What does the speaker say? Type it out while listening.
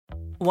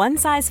One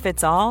size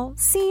fits all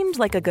seemed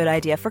like a good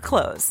idea for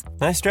clothes.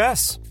 Nice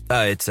dress.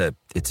 It's a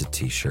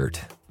t-shirt.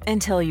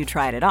 Until you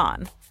tried it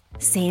on.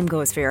 Same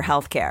goes for your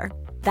healthcare.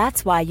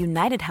 That's why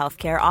United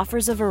Healthcare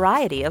offers a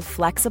variety of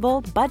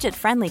flexible,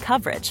 budget-friendly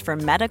coverage for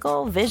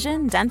medical,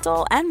 vision,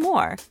 dental, and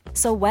more.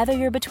 So whether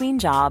you're between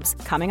jobs,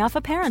 coming off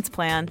a parent's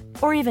plan,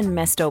 or even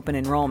missed open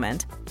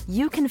enrollment,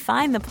 you can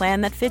find the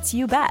plan that fits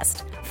you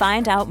best.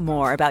 Find out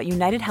more about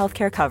United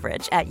Healthcare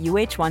coverage at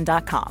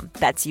uh1.com.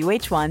 That's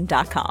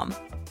uh1.com.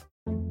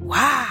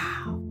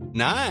 Wow.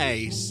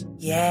 Nice.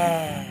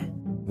 Yeah.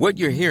 What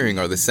you're hearing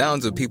are the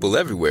sounds of people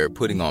everywhere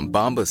putting on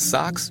Bombas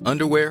socks,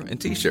 underwear,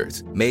 and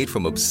T-shirts made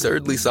from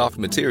absurdly soft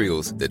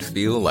materials that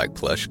feel like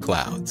plush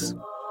clouds.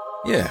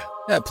 Yeah,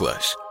 that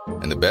plush.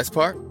 And the best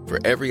part?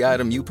 For every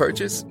item you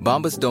purchase,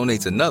 Bombas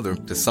donates another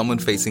to someone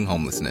facing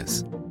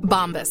homelessness.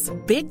 Bombas.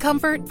 Big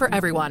comfort for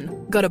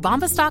everyone. Go to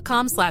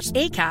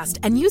bombas.com/ACAST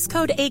and use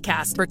code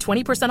ACAST for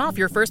 20% off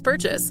your first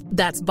purchase.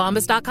 That's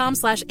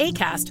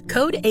bombas.com/ACAST.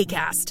 Code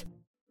ACAST.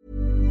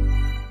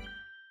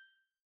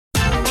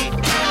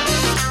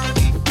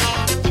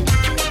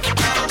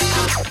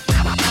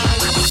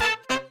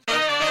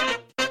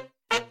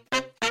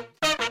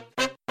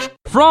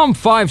 From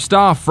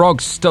 5-star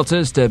frog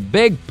stutters to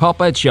big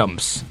popper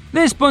chumps,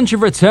 this bunch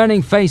of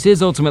returning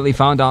faces ultimately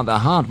found out the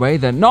hard way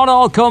that not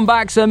all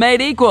comebacks are made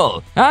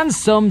equal, and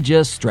some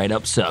just straight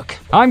up suck.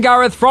 I'm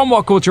Gareth from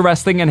What Culture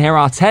Wrestling, and here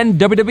are 10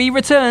 WWE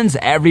returns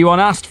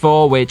everyone asked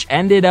for, which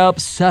ended up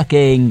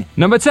sucking.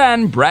 Number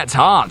 10, Bret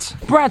Hart.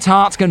 Bret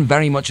Hart can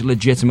very much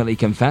legitimately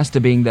confess to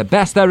being the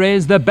best there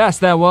is, the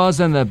best there was,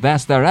 and the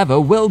best there ever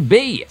will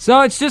be.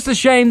 So it's just a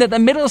shame that the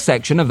middle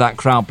section of that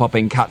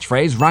crowd-popping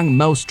catchphrase rang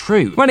most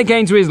true when it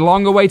came to his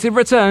long-awaited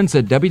return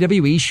to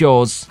WWE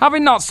shores.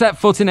 Having not set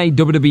foot in a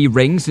WWE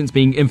ring since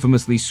being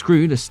infamously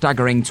screwed a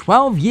staggering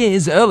 12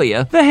 years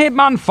earlier, the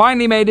Hitman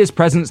finally made his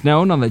presence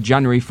known on the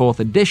January 4th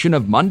edition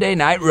of Monday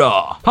Night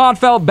Raw.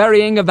 Heartfelt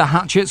burying of the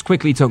hatchets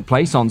quickly took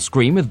place on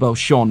screen with both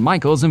Shawn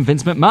Michaels and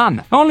Vince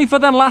McMahon, only for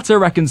the latter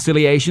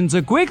reconciliation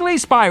to quickly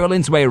spiral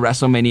into a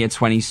WrestleMania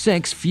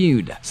 26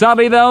 feud.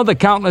 Sadly though, the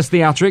countless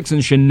theatrics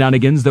and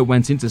shenanigans that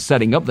went into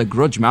setting up the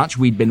grudge match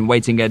we'd been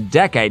waiting a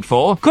decade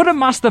for couldn't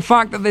mask the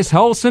fact that this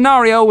whole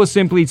scenario was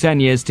simply 10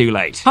 years too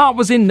late. Hart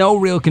was in no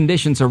real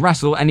condition to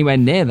wrestle anywhere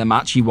near the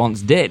match he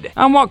once did,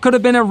 and what could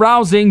have been a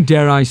rousing,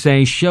 dare I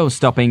say,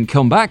 show-stopping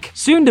comeback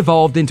soon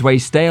devolved into a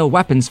stale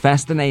weapons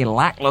fest and a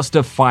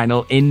lackluster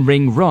final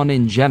in-ring run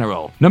in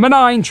general. Number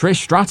 9,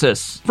 Trish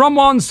Stratus. From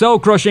one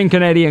soul-crushing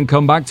Canadian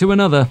comeback to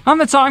another, and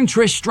the time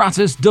Trish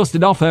Stratus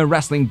dusted off her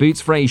wrestling boots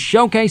for a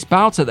showcase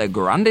bout at the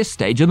grandest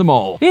stage of them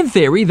all. In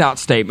theory, that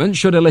statement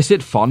should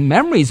elicit fond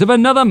memories of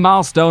another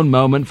milestone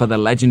moment for the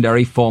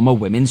legendary former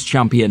women's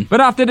champion.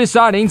 But after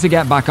deciding to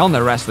get back on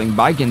the wrestling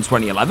bike in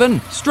 2011,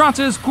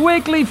 Stratus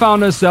quickly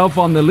found herself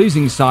on the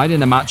losing side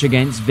in a match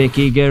against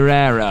Vicky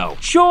Guerrero.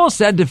 Sure,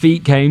 said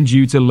defeat came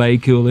due to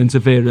LayCool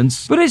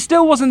interference, but it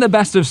still wasn't the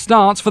best of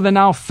starts for the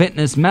now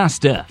fitness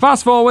master.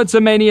 Fast forward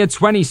to Mania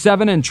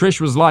 27 and Trish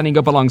was lining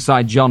up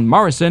alongside John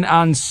Morrison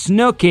and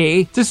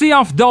Snooki to see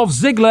off Dolph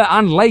Ziggler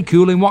and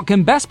LayCool in what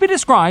can best be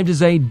described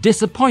as a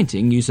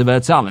disappointing use of her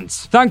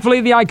talents.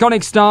 Thankfully, the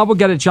iconic star will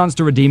get a chance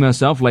to redeem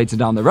herself later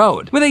down the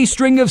road, with a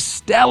string of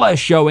stellar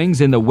showings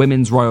in the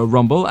Women's Royal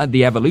Rumble at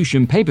the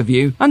Evolution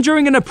pay-per-view and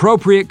during an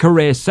appropriate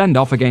career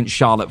send-off against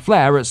Charlotte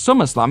Flair at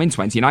SummerSlam in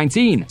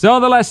 2019. So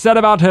the less said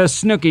about her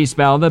Snooki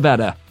spell, the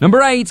better.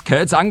 Number 8,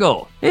 Kurt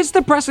Angle. It's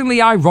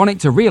depressingly ironic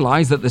to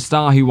realize that the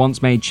star who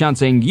once made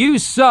chanting "You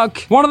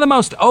suck" one of the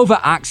most over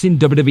acts in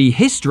WWE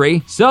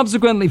history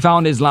subsequently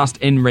found his last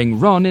in-ring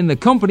run in the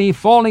company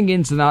falling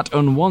into that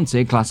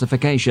unwanted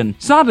classification.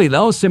 Sadly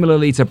though,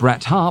 similarly to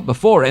Bret Hart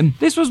before him,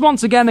 this was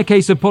once again a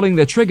case of pulling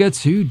the trigger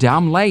too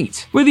damn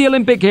late, with the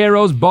Olympic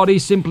hero's body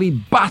simply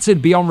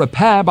battered beyond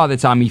repair by the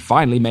time he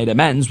finally made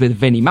amends with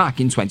Vinnie Mac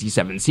in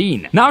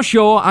 2017. Now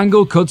sure,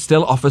 Angle could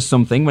still offer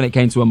something when it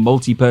came to a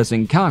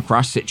multi-person car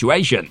crash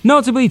situation,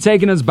 notably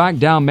taking us back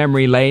down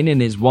memory lane in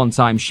his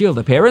one-time Shield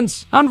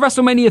appearance, and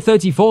WrestleMania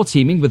 34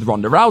 teaming with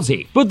Ronda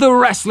Rousey. But the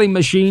wrestling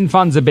machine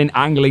fans have been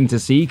angling to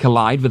see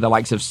collide with the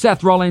likes of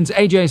Seth Rollins,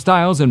 AJ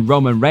Styles, and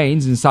Roman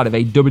Reigns inside of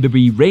a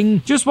WWE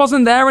ring just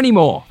wasn't there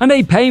anymore, and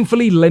a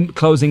painfully limp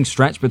closing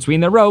stretch between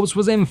the ropes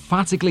was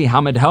emphatically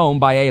hammered home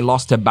by a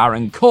loss to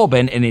Baron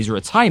Corbin in his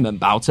retirement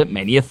bout at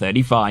Mania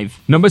 35.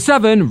 Number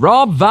 7,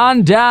 Rob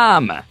Van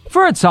Dam.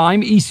 For a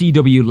time,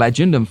 ECW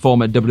legend and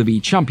former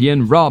WWE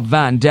champion Rob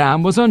Van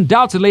Dam was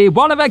undoubtedly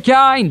one of a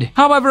kind.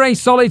 However, a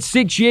solid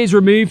 6 years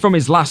removed from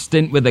his last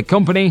stint with the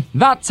company,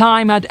 that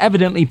time had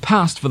evidently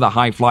passed for the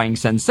high-flying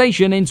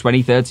sensation in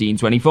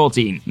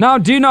 2013-2014. Now,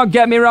 do not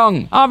get me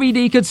wrong,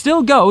 RVD could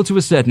still go to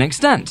a certain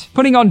extent,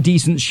 putting on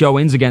decent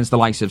showings against the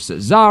likes of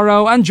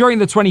Cesaro and during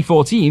the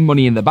 2014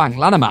 Money in the Bank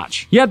ladder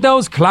match. Yet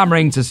those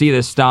clamoring to see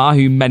the star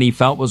who many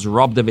felt was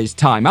robbed of his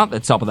time at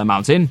the top of the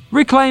mountain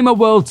reclaim a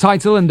world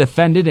title and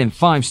defend it in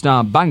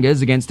 5-star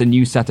bangers against a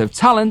new set of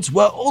talents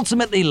were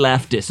ultimately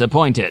left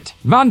disappointed.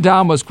 Van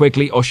Dam was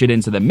quickly ushered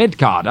into the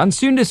mid-card and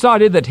soon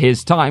decided that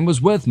his time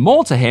was worth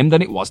more to him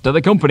than it was to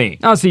the company,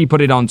 as he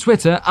put it on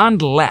Twitter,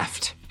 and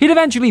left. He'd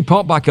eventually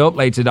pop back up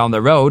later down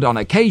the road on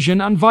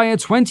occasion and via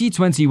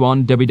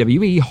 2021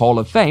 WWE Hall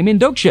of Fame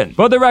induction.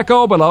 But the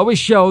record will always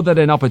show that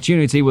an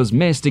opportunity was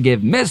missed to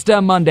give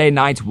Mr. Monday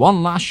Night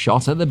one last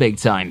shot at the big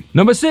time.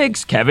 Number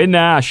 6, Kevin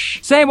Nash.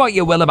 Say what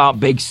you will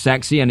about Big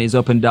Sexy and his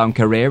up and down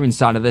career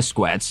inside of the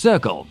squared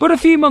circle, but a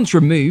few months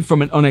removed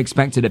from an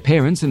unexpected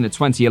appearance in the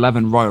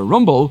 2011 Royal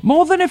Rumble,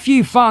 more than a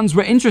few fans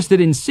were interested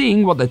in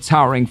seeing what the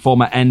towering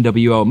former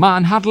NWO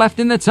man had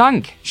left in the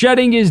tank.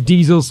 Shedding his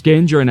diesel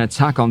skin during an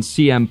attack on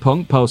CM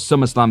Punk post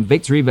SummerSlam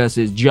victory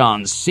versus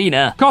John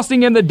Cena,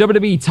 costing him the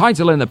WWE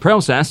title in the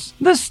process,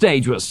 the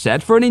stage was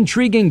set for an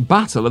intriguing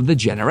battle of the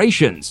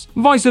generations.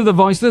 Voice of the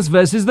voiceless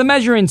versus the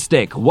measuring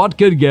stick. What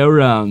could go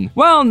wrong?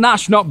 Well,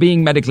 Nash not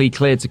being medically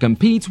cleared to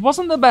compete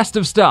wasn't the best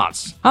of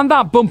starts, and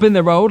that bump in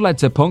the road led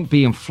to Punk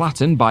being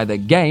flattened by the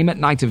game at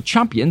Night of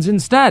Champions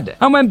instead.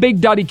 And when Big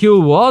Daddy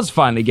Cool was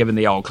finally given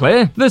the all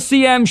clear, the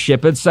CM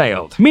ship had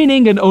sailed,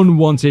 meaning an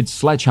unwanted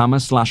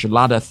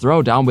sledgehammer/ladder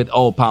throwdown with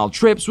All Pal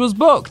Trips was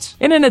booked,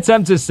 in an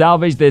attempt to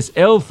salvage this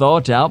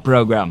ill-thought-out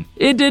program.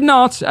 It did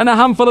not, and a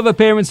handful of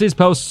appearances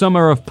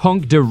post-Summer of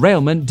Punk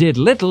derailment did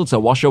little to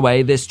wash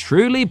away this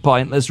truly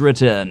pointless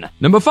return.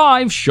 Number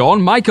 5,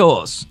 Shawn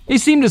Michaels. It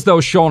seemed as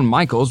though Shawn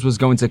Michaels was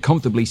going to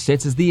comfortably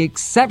sit as the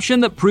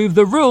exception that proved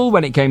the rule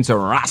when it came to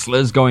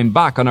wrestlers going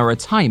back on a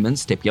retirement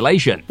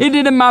stipulation. It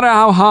didn't matter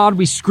how hard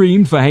we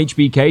screamed for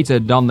HBK to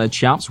don the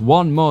chaps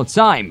one more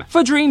time,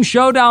 for dream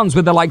showdowns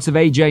with the likes of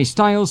AJ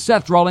Styles,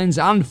 Seth Rollins,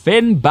 and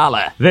Finn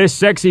Balor. This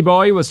sexy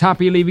boy was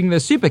happy leaving the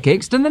super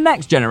kicks to the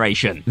next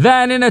generation.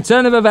 Then, in a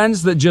turn of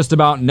events that just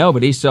about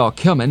nobody saw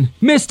coming,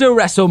 Mr.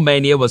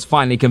 WrestleMania was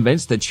finally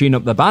convinced to tune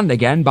up the band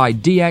again by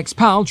DX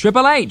pal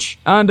Triple H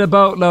and a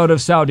boatload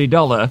of Saudi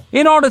dollar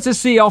in order to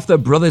see off the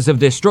Brothers of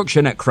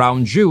Destruction at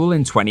Crown Jewel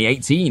in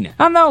 2018.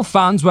 And though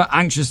fans were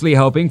anxiously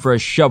hoping for a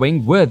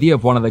showing worthy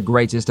of one of the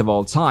greatest of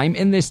all time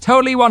in this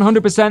totally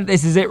 100%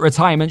 This Is It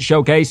retirement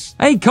showcase,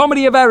 a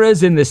comedy of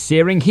errors in the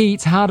searing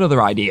heat had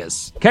other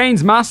ideas.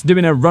 Kane's mask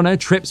doing a runner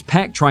trips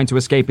Peck trying to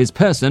escape his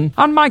person,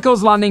 and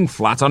Michaels landing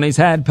flat on his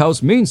head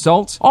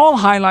post-moonsault, all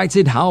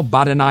highlighted how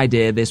bad an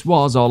idea this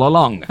was all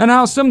along, and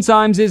how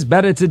sometimes it's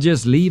better to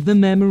just leave the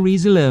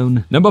memories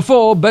alone. Number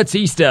 4,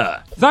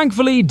 Batista.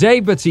 Thankfully,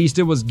 Dave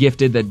Batista was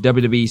gifted the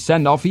WWE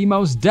send-off he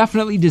most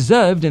definitely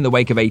deserved in the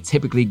wake of a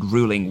typically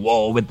grueling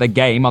war with the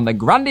game on the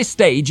grandest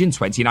stage in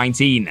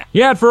 2019.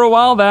 Yet for a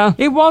while there,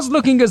 it was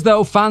looking as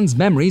though fans'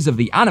 memories of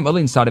the animal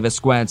inside of a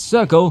squared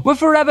circle were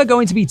forever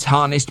going to be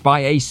tarnished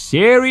by a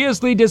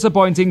seriously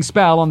disappointing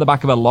spell on the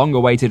back of a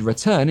long-awaited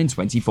return in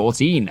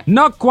 2014.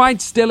 Not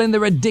quite still in the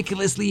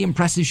ridiculously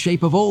impressive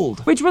shape of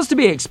old, which was to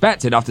be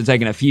expected after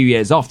taking a few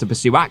years off to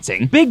pursue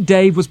acting. Big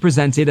Dave was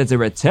presented as a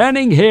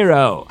returning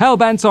hero,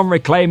 hell-bent on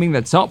reclaiming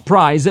the top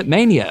prize at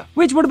Mania,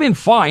 which would have been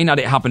fine had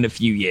it happened a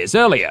few years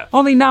earlier.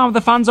 Only now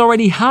the fans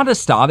already had a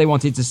star they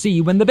wanted to see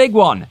win the big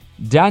one.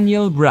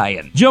 Daniel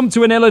Bryan jumped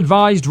to an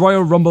ill-advised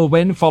Royal Rumble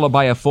win followed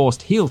by a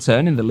forced heel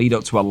turn in the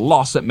lead-up to a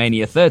loss at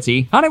Mania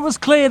 30, and it was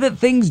clear that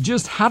things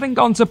just hadn't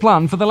gone to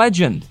plan for the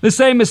legend. The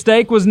same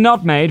mistake was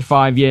not made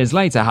 5 years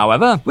later,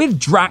 however, with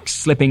Drax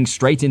slipping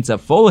straight into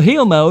full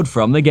heel mode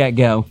from the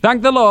get-go.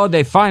 Thank the Lord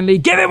they finally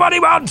give him what he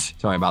wants!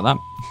 Sorry about that.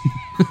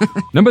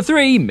 Number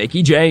 3,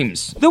 Mickie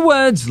James. The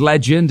words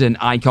legend and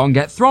icon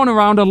get thrown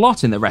around a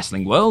lot in the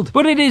wrestling world,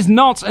 but it is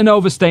not an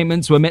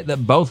overstatement to admit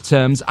that both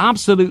terms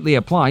absolutely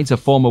apply to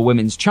former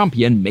women's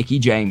champion Mickie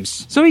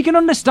James. So you can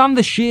understand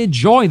the sheer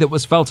joy that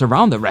was felt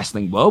around the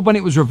wrestling world when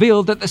it was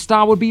revealed that the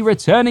star would be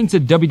returning to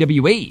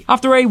WWE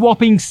after a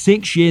whopping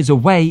 6 years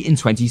away in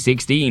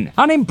 2016.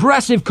 An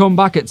impressive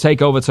comeback at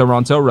TakeOver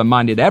Toronto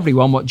reminded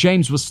everyone what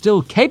James was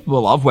still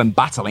capable of when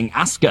battling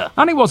Asuka,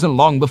 and it wasn't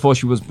long before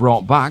she was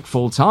brought back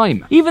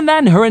full-time. Even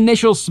then, her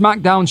initial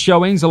SmackDown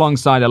showings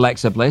alongside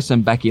Alexa Bliss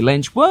and Becky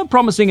Lynch were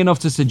promising enough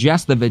to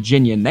suggest the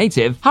Virginia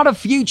native had a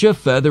future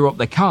further up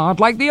the card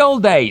like the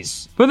old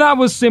days. But that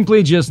was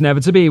simply just never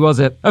to be, was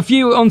it? A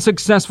few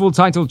unsuccessful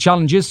title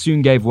challenges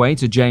soon gave way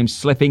to James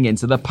slipping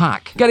into the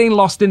pack, getting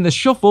lost in the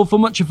shuffle for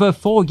much of her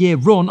 4-year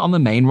run on the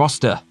main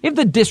roster. If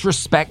the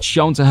disrespect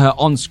shown to her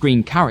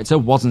on-screen character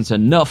wasn't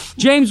enough,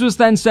 James was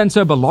then sent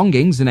her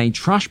belongings in a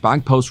trash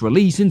bag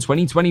post-release in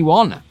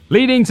 2021.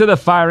 Leading to the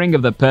firing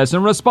of the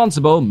person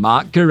responsible,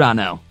 Mark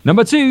Carrano.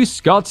 Number 2,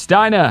 Scott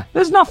Steiner.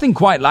 There's nothing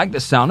quite like the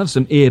sound of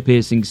some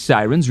ear-piercing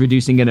sirens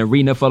reducing an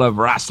arena full of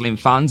wrestling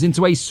fans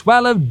into a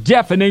swell of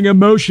deafening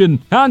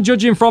emotion. And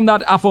judging from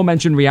that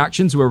aforementioned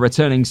reaction to a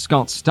returning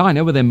Scott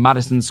Steiner within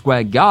Madison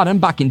Square Garden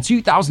back in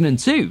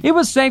 2002, it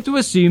was safe to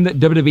assume that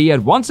WWE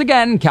had once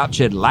again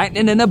captured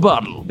lightning in a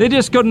bottle. They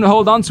just couldn't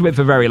hold on to it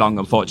for very long,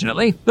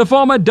 unfortunately. The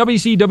former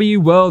WCW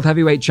World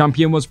Heavyweight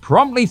Champion was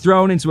promptly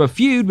thrown into a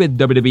feud with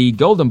WWE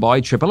Golden Boy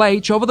Triple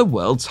H over the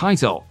world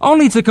title,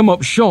 only to come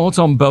up short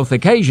on both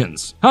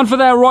occasions, and for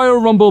their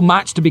Royal Rumble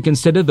match to be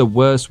considered the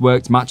worst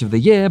worked match of the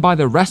year by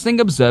the Wrestling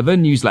Observer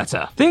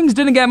newsletter. Things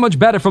didn't get much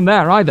better from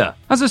there either,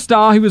 as a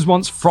star who was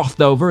once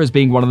frothed over as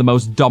being one of the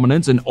most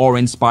dominant and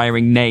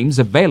awe-inspiring names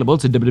available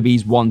to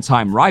WWE's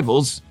one-time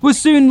rivals, was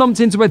soon lumped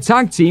into a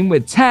tag team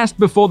with Test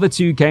before the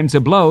two came to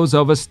blows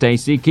over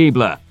Stacy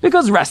Keibler.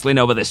 Because wrestling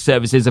over the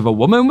services of a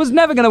woman was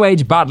never going to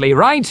age badly,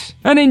 right?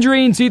 An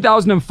injury in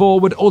 2004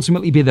 would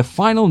ultimately be the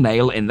final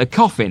nail in the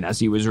coffin as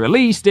he was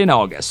released in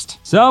August.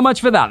 So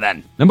much for that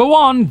then. Number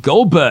 1,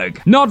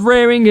 Goldberg. Not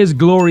rearing his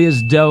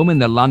glorious dome in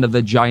the land of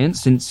the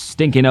giants since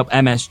stinking up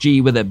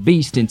MSG with a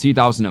beast in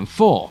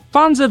 2004,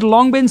 fans had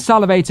long been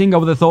salivating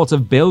over the thought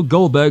of Bill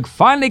Goldberg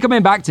finally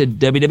coming back to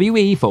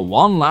WWE for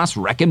one last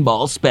wrecking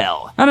ball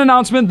spell. An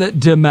announcement that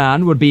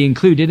Demand would be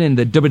included in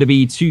the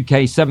WWE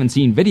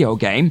 2K17 video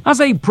game as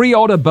a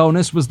pre-order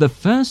bonus was the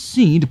first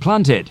seed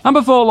planted. And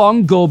before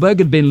long, Goldberg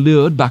had been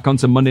lured back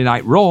onto Monday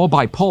Night Raw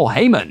by Paul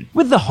Heyman,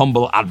 with the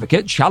humble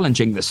advocate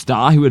challenging the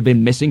star who had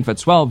been missing for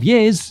 12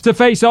 years to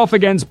face off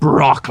against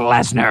Brock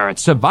Lesnar at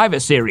Survivor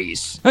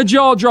Series. A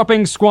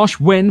jaw-dropping squash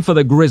win for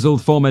the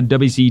grizzled former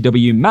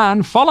WCW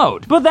man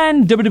followed, but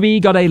then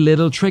WWE got a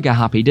little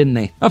trigger-happy, didn't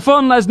they? A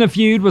fun Lesnar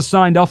feud was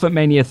signed off at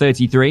Mania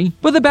 33,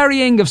 but the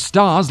burying of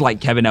stars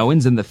like Kevin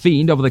Owens and The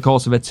Fiend over the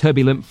course of a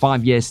turbulent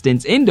 5-year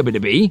stint in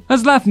WWE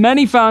has left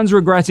many fans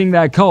regretting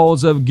their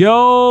calls of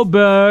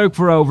Goldberg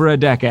for over a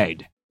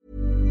decade.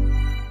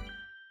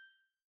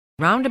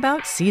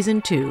 Roundabout Season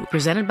 2,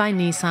 presented by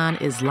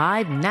Nissan, is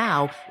live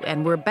now,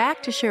 and we're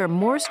back to share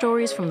more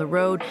stories from the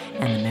road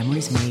and the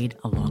memories made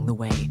along the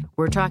way.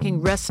 We're talking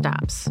rest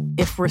stops,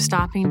 if we're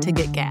stopping to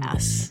get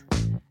gas.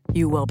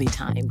 You will be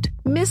timed.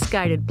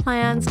 Misguided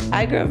plans.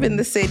 I grew up in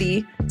the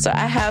city, so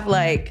I have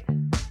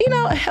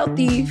a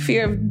healthy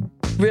fear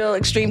of real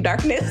extreme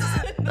darkness.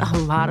 A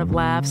lot of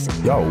laughs.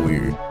 Y'all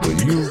weird,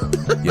 but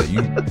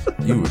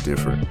you were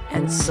different.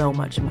 And so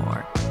much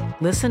more.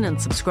 Listen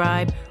and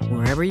subscribe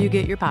wherever you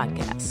get your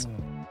podcasts.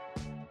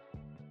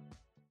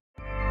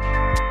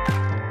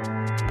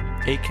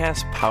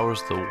 Acast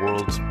powers the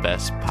world's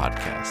best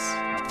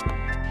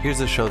podcasts.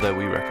 Here's a show that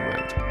we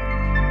recommend.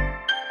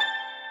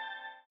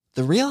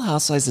 The Real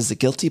Housewives is a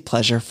guilty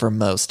pleasure for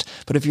most,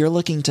 but if you're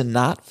looking to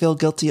not feel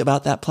guilty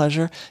about that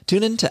pleasure,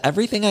 tune in to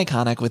Everything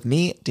Iconic with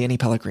me, Danny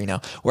Pellegrino,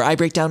 where I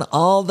break down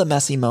all the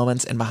messy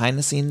moments and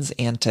behind-the-scenes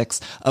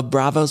antics of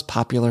Bravo's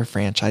popular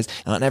franchise.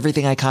 And on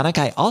Everything Iconic,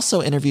 I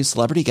also interview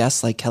celebrity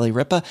guests like Kelly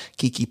Ripa,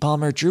 Keke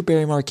Palmer, Drew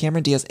Barrymore,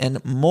 Cameron Diaz,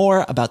 and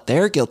more about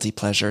their guilty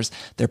pleasures,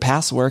 their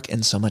past work,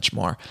 and so much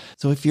more.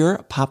 So if you're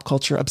pop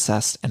culture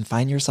obsessed and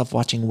find yourself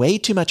watching way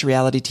too much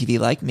reality TV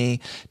like me,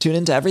 tune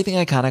in to Everything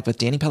Iconic with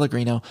Danny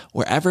Pellegrino,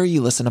 wherever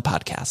you listen to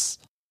podcasts.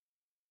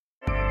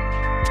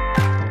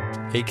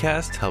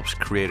 Acast helps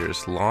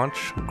creators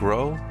launch,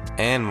 grow,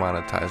 and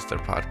monetize their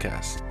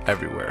podcasts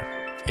everywhere.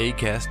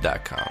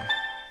 Acast.com.